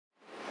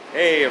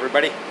Hey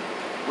everybody,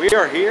 we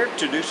are here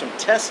to do some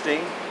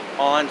testing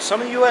on some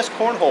of the US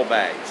Cornhole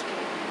bags.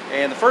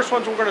 And the first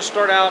ones we're going to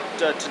start out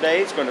today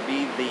is going to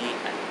be the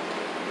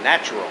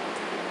natural.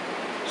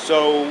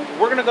 So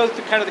we're going to go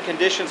through kind of the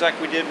conditions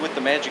like we did with the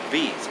Magic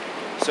V's.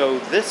 So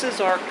this is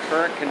our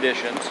current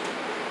conditions.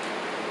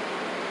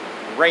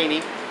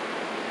 Rainy,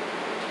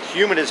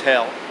 humid as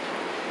hell.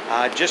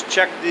 Just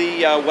checked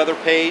the weather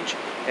page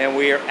and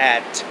we are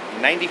at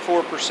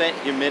 94%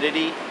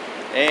 humidity.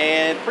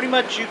 And pretty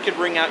much you could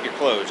wring out your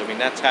clothes. I mean,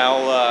 that's how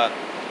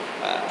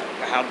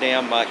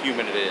damn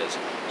humid it is.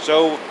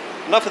 So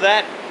enough of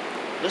that.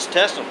 Let's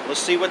test them. Let's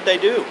see what they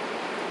do.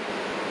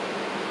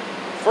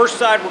 First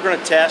side we're going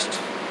to test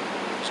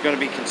is going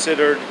to be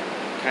considered,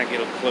 kind of get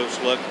a close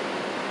look,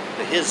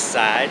 to his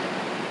side.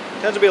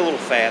 Tends to be a little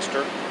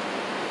faster.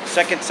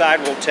 Second side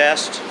we'll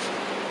test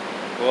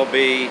will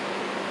be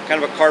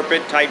kind of a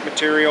carpet type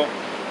material.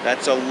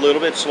 That's a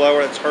little bit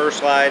slower. That's her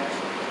side.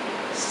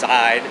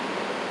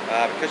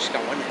 Because she's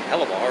got one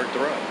hell of a hard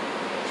throw.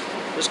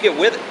 Let's get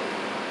with it.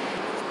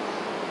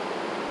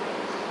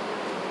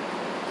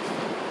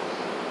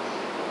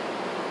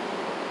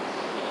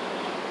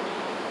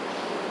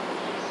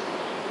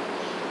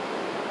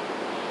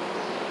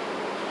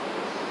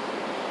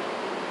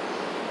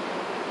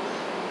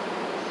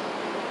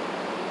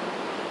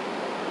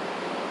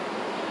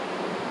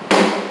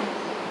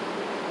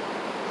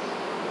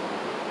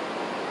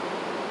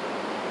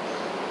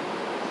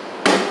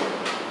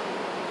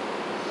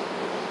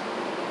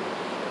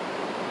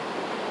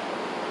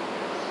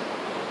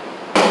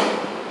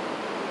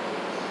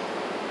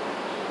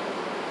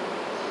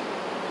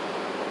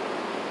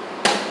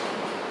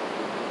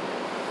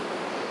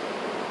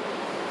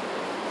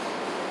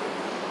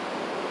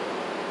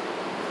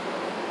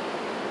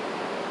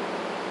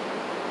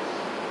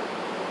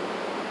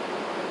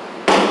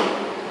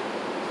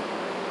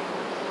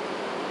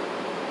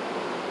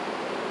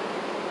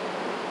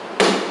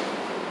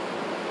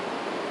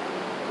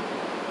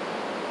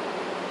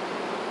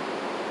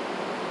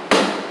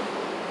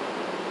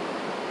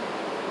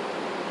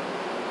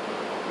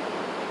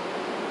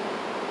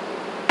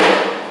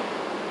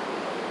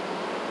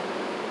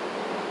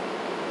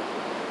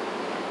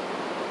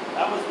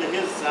 That was to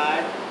his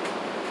side.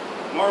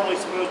 Normally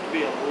supposed to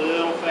be a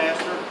little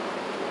faster.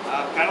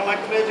 Kind of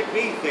like the Magic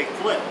V's, they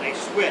flip, they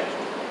switch.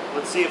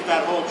 Let's see if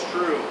that holds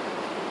true.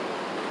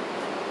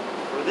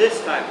 For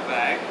this type of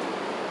bag,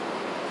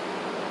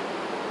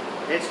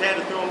 it's had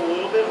to throw them a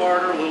little bit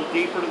harder, a little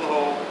deeper to the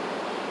hole,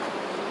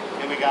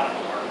 and we got it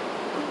to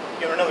work.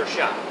 Give it another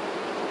shot.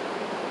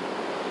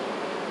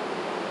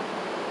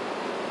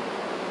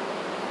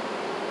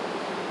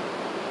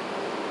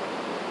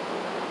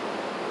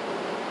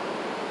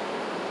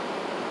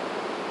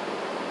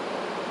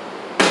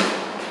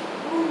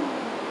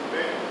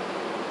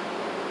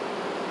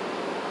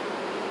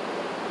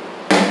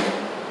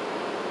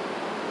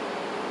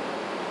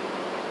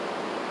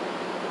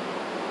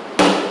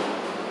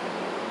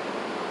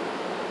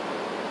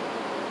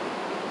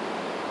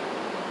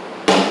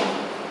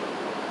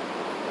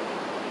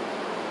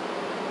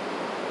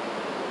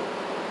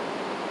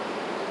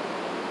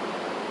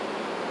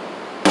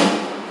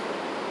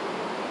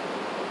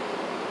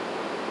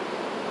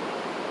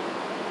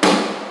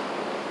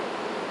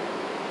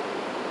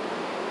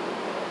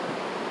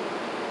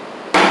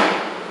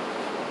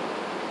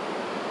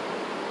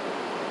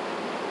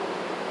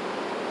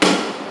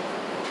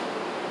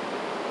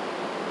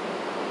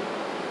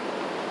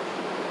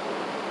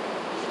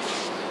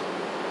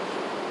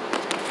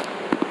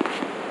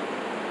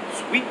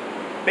 Sweet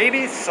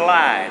baby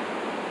slide.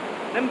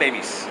 Them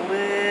babies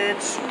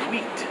slid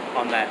sweet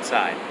on that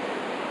side.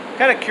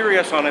 Kind of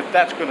curious on if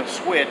that's going to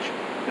switch.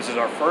 This is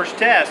our first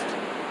test,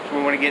 so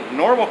we want to get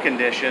normal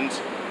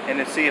conditions and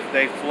then see if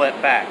they flip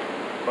back.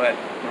 But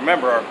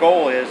remember, our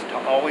goal is to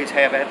always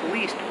have at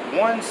least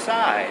one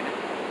side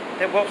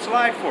that will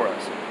slide for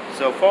us.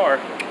 So far,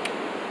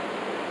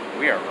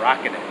 we are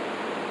rocking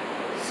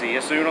it. See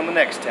you soon on the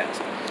next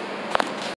test.